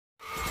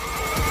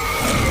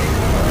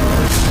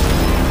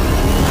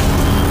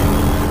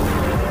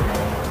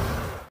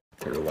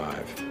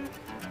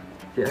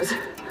Yes?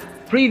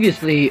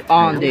 Previously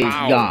on Days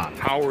Gone.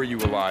 How are you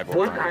alive?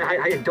 What?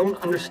 I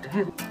don't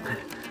understand.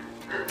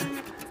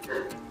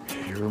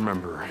 You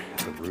remember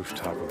the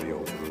rooftop of the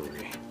old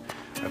brewery.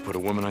 I put a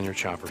woman on your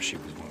chopper, she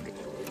was wounded.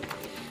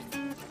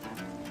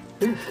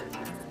 Yes.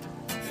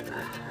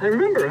 I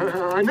remember,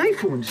 a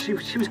knife wound. She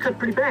was cut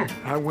pretty bad.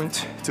 I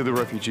went to the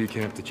refugee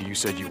camp that you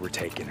said you were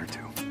taking her to.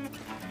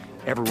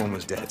 Everyone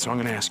was dead, so I'm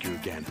gonna ask you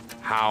again.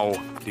 How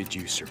did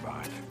you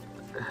survive?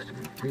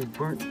 We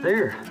weren't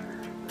there.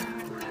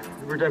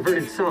 We were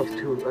diverted south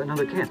to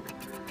another camp.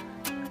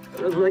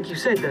 Like you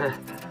said,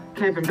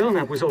 camp in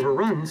Belknap was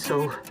overrun,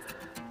 so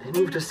they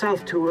moved us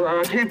south to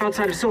a camp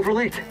outside of Silver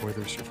Lake. Were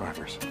there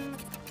survivors?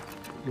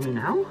 You mean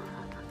now?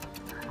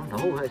 I don't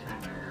know.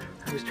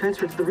 I was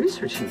transferred to the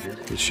research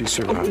unit. Did she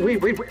survive? Oh,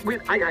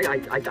 wait.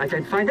 I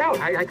can find out.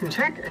 I can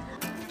check.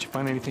 Did you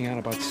find anything out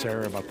about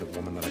Sarah, about the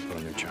woman that I put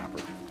on your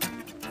chopper?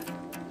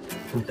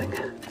 Nothing.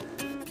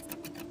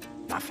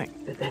 Nothing?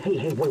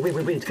 Hey,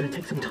 wait. It's gonna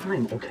take some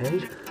time,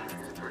 okay?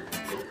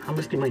 I'm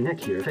risking my neck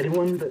here. If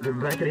anyone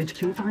back at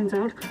HQ finds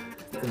out,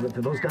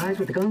 those guys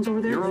with the guns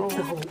over there, you're all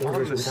the whole on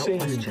orders the without same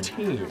question.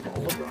 team,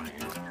 O'Brien.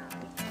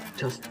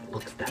 Just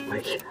looks that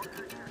way.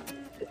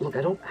 Look,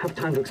 I don't have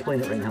time to explain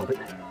it right now, but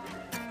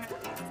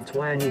it's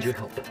why I need your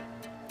help.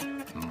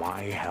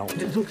 My help?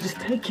 Look, just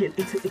take it.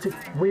 It's a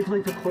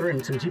wavelength recorder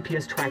and some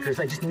GPS trackers.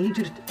 I just need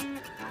you to...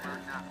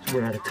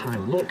 We're out of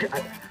time. Look,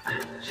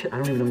 shit, I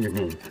don't even know your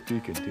name.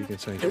 Deacon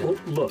St. John. Well,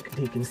 look,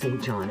 Deacon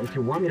St. John, if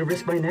you want me to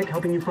risk my neck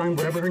helping you find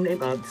whatever her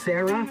name,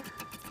 Sarah,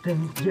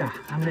 then yeah,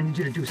 I'm gonna need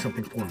you to do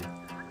something for me.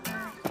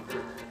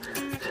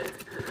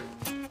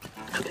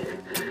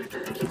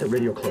 Keep the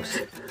radio close.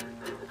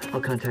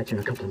 I'll contact you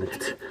in a couple of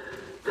minutes.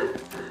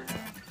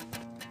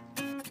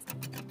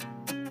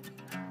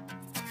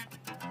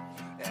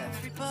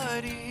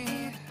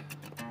 Everybody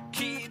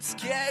keeps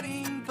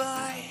getting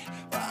by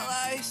while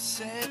I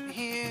sit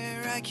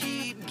here. I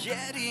keep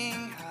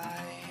getting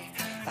high.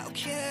 How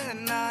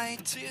can I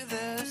do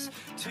this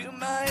to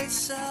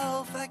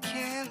myself? I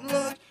can't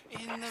look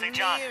in the St.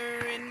 John,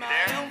 mirror in my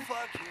there? own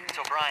fucking... It's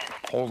O'Brien.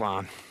 Hold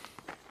on.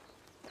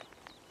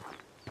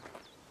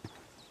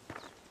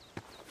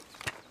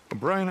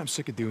 O'Brien, I'm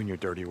sick of doing your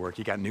dirty work.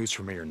 You got news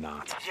for me or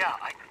not? Yeah,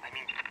 I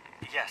mean,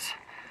 yes,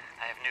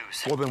 I have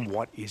news. Well, then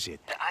what is it?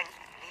 I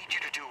need you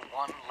to do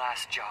one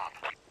last job.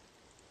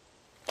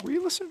 Were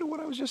you listening to what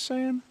I was just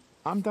saying?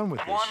 I'm done with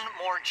this. One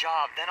more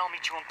job, then I'll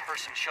meet you in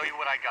person, show you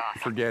what I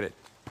got. Forget it.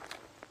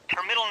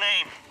 Her middle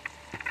name.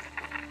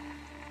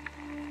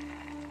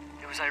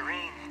 It was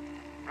Irene,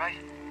 right?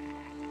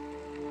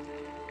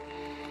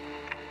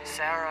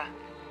 Sarah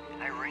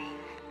Irene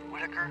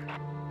Whitaker.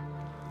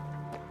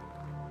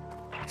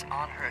 It's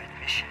on her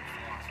admission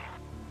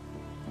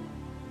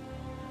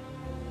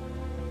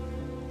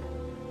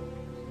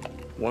form.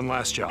 One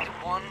last job.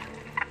 One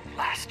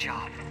last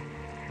job.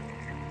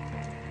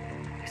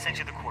 I sent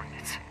you the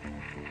coordinates.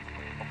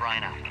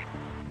 O'Brien out.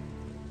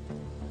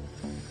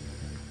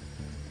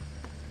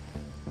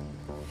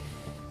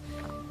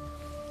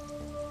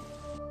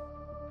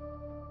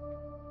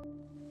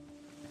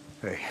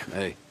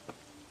 Hey,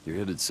 you're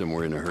headed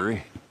somewhere in a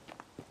hurry?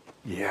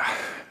 Yeah.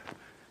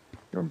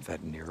 Remember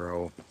that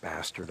Nero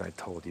bastard I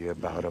told you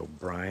about,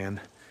 O'Brien?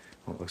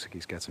 Well, it looks like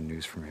he's got some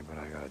news for me, but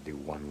I gotta do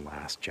one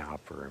last job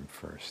for him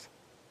first.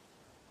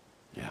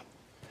 Yeah.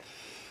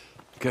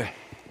 Okay.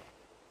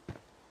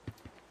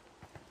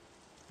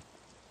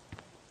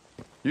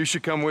 You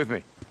should come with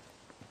me.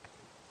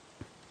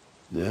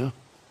 Yeah?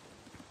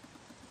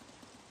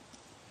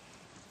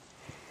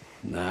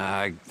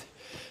 Nah,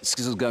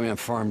 Skizzle's got me on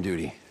farm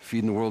duty,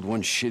 feeding the world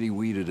one shitty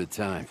weed at a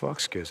time. Fuck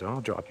Skiz,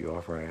 I'll drop you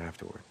off right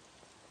afterward.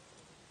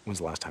 When's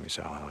the last time you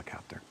saw a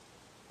helicopter?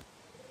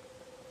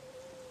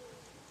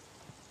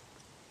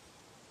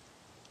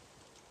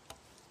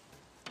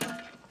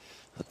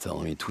 I'll tell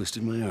him he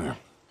twisted my arm.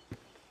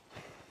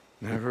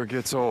 Never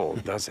gets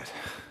old, does it?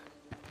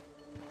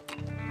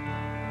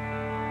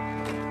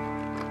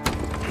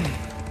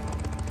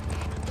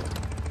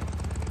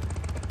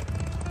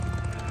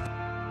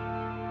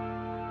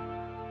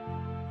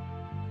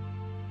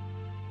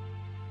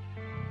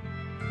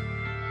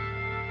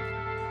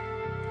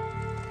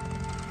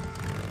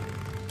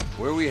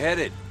 Where are we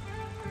headed?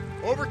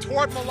 Over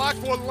toward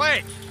Malakwa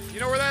Lake.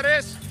 You know where that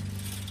is?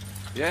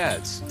 Yeah,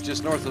 it's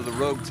just north of the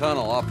Rogue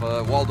Tunnel off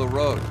Waldo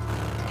Road.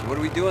 What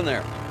are we doing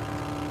there?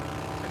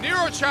 The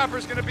Nero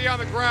chopper's gonna be on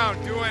the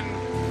ground doing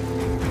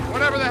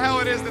whatever the hell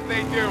it is that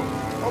they do.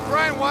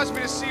 O'Brien wants me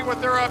to see what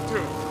they're up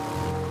to.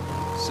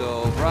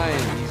 So,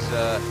 Brian, he's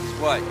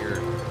what? Your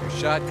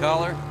shot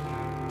caller?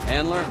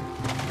 Handler?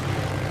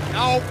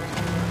 No.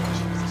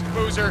 Jesus,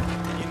 Boozer.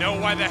 You know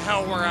why the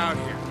hell we're out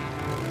here.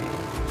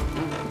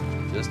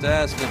 Just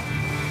asking.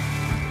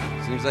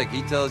 Seems like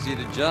he tells you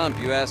to jump,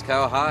 you ask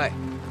how high.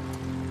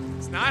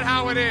 It's not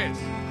how it is.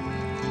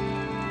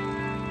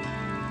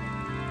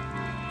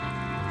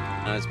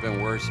 It's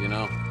been worse, you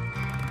know.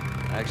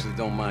 I actually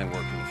don't mind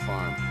working the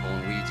farm,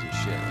 pulling weeds and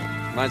shit.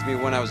 Reminds me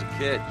of when I was a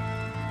kid.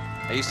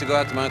 I used to go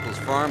out to my uncle's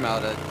farm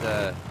out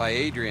at, by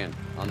Adrian,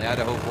 on the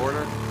Idaho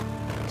border.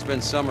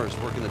 spend summers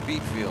working the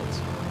beet fields.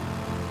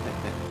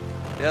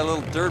 Yeah, a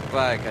little dirt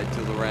bike I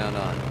tool around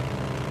on.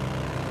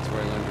 That's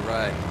where I learned to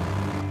ride.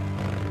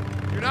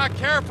 If you're not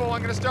careful,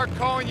 I'm gonna start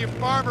calling you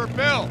Farmer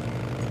Bill.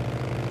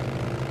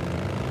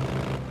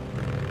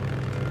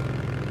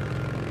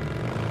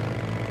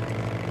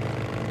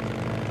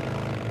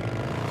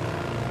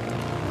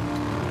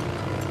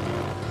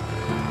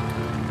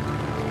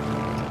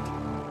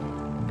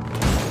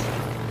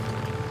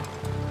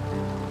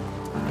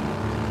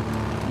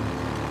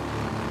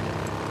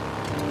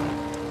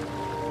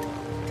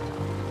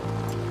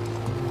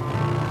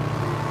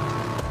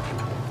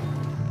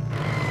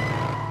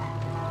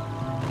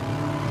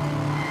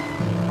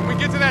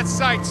 Get to that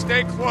site,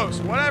 stay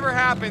close. Whatever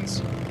happens,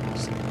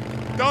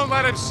 don't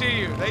let them see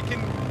you. They can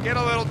get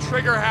a little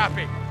trigger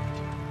happy.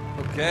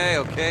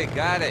 Okay,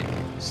 got it.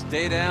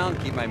 Stay down,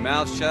 keep my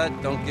mouth shut,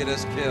 don't get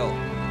us killed.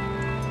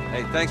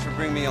 Hey, thanks for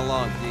bringing me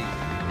along, Deke.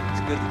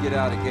 It's good to get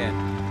out again.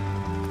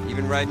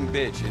 Even riding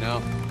bitch, you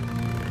know?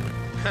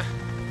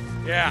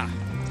 Yeah.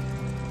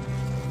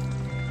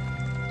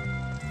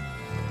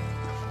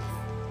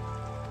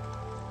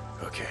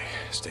 Okay,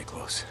 stay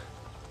close.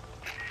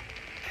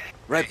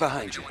 Right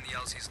behind you. When the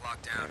LZ's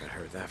locked I down. haven't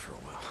heard that for a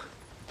while.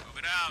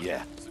 Moving out.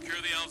 Yeah. Secure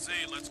the LZ.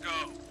 Let's go.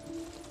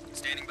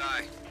 Standing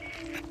by.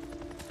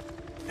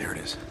 There it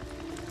is.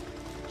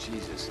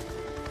 Jesus.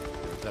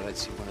 Never thought I'd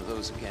see one of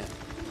those again.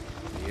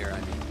 Here,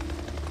 I mean.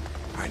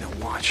 All right, now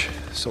watch.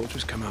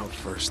 Soldiers come out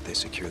first, they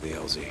secure the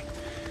LZ.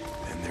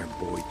 Then their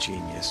boy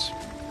genius,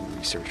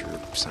 researcher,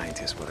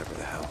 scientist, whatever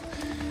the hell,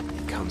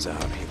 he comes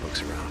out, he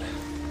looks around.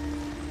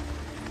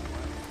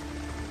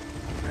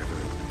 Whatever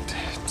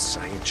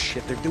science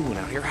shit they're doing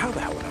out here, how the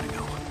hell would I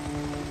know?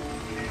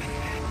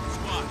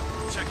 Squad,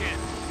 check in.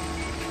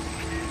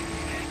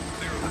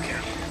 Clear. Okay,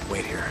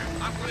 wait here.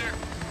 I'm clear.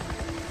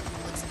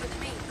 Looks good to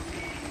me.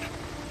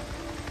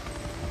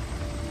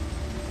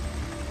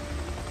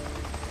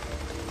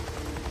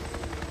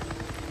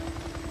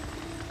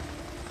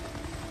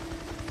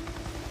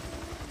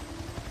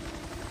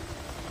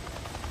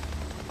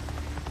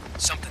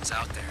 Something's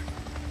out there.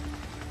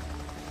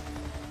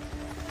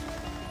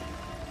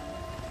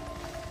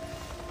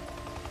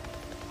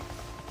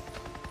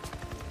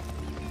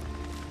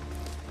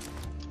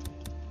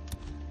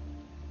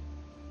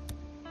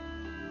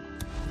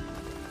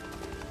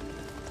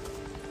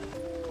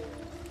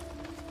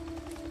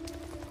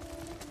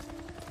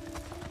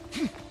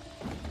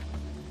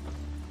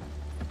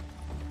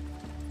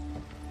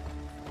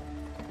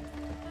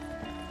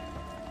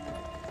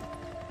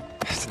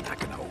 It's not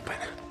gonna open.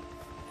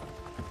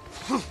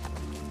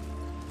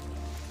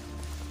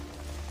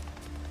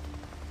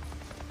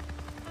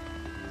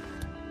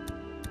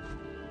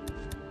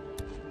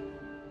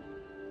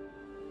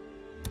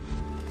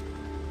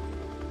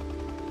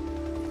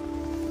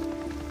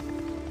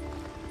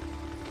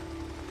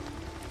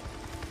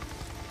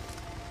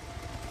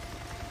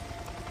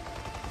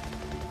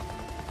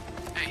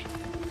 Hey,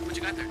 what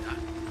you got there, Doc?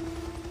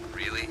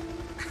 Really?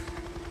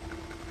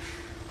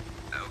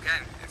 Okay,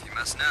 if you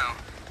must know,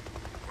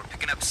 we're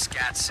picking up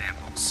scat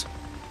samples.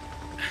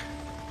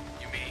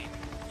 You mean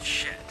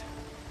shit?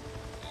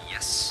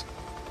 Yes.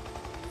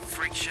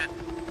 Freak shit?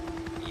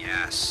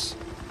 Yes.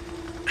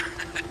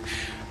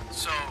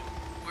 So,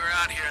 we're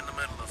out here in the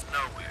middle of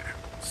nowhere.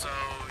 So,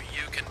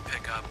 you can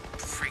pick up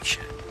freak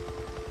shit.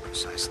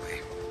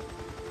 Precisely.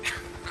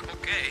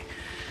 Okay.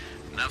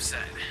 Enough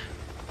said.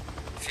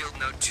 Field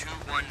note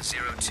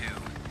 2102.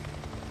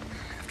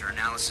 After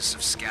analysis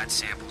of scat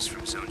samples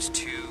from zones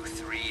 2,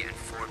 3, and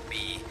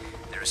 4B,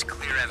 there is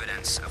clear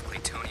evidence of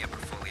Claytonia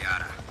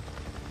perfoliata.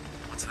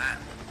 What's that?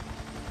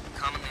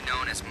 Commonly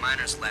known as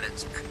miner's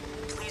lettuce.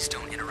 Please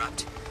don't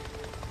interrupt.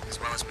 As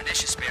well as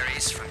monoecious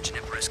berries from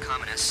Juniperus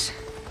communis.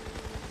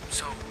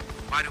 So,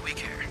 why do we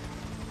care?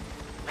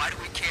 Why do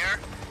we care?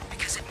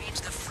 Because it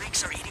means the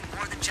freaks are eating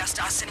more than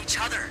just us and each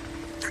other.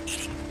 They're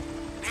eating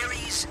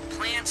berries,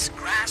 plants,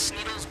 grass,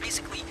 needles,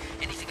 basically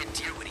anything a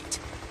deer would eat.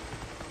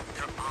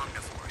 They're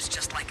omnivores,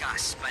 just like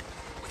us, but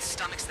with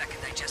stomachs that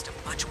can digest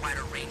a much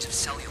wider range of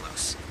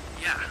cellulose.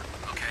 Yeah,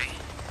 okay.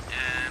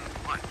 And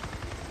what?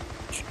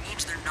 It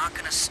means they're not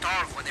gonna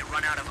starve when they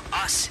run out of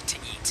us to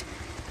eat.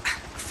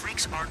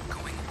 Freaks aren't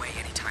going away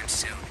anytime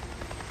soon.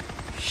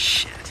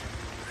 Shit.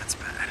 That's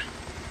bad.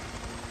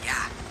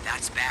 Yeah,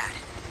 that's bad.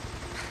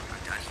 I'm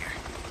done here.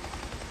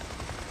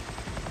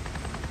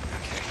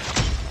 Okay.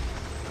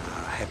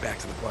 Head back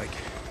to the bike.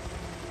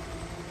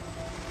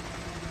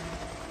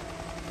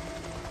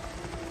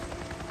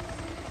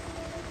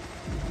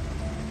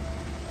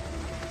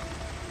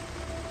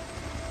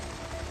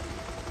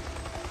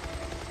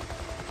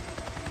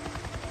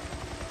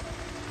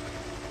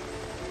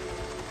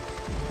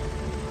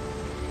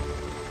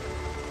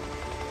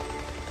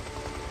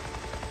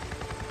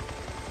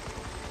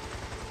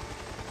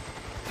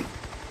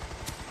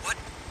 What?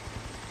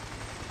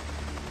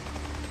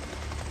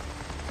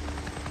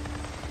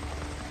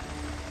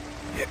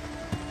 Yeah.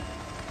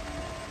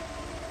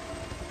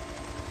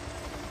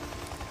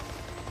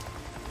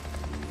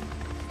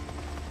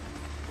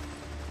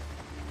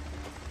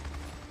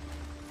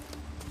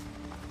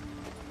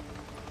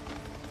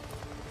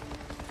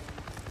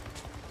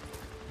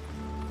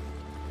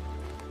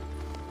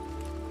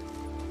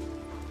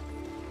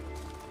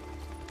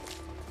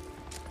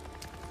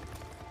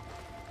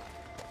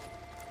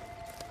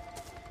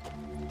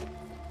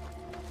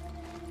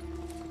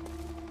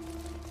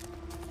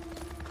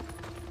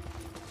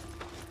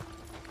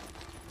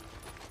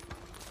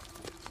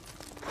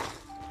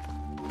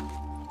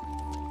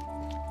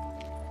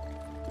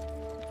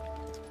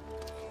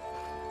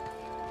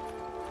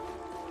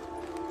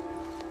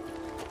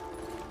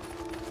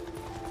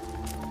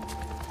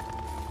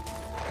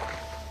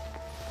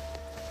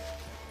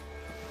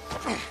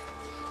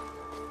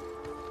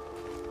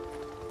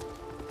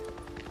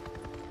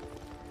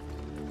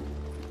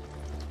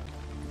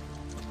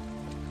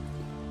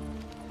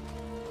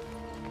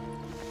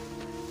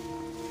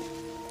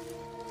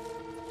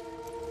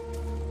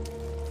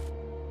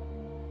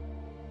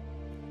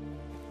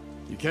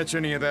 You catch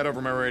any of that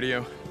over my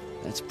radio?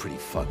 That's pretty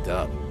fucked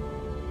up.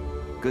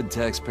 Good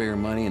taxpayer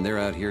money, and they're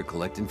out here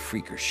collecting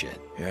freaker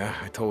shit. Yeah,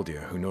 I told you.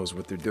 Who knows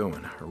what they're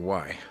doing, or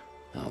why.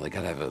 Oh, they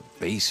gotta have a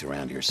base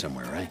around here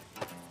somewhere, right?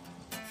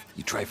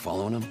 You try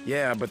following them?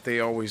 Yeah, but they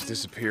always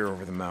disappear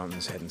over the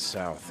mountains heading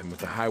south, and with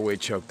the highway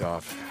choked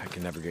off, I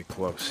can never get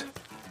close.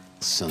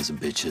 Sons of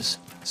bitches.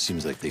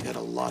 Seems like they got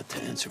a lot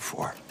to answer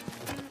for.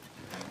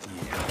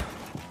 Yeah.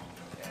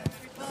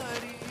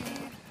 Everybody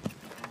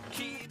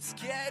keeps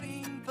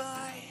getting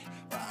by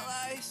while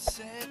I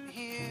sit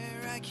here.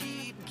 I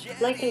keep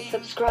getting Like and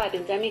subscribe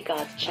in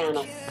Demigod's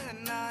channel.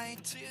 Can I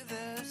do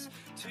this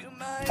to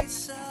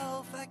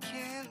myself? I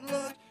can't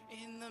look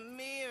in the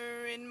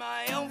mirror in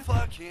my own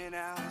fucking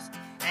house.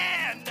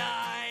 And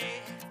I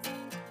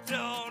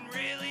don't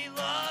really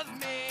love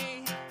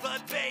me,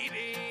 but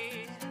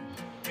baby,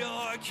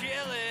 you're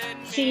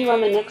killing me. See you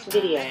on the next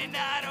video. And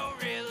I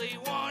don't really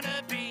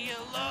wanna be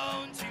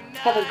alone tonight.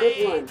 Have a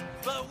good one.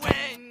 But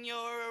when you're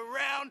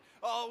around,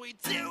 all we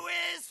do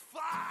is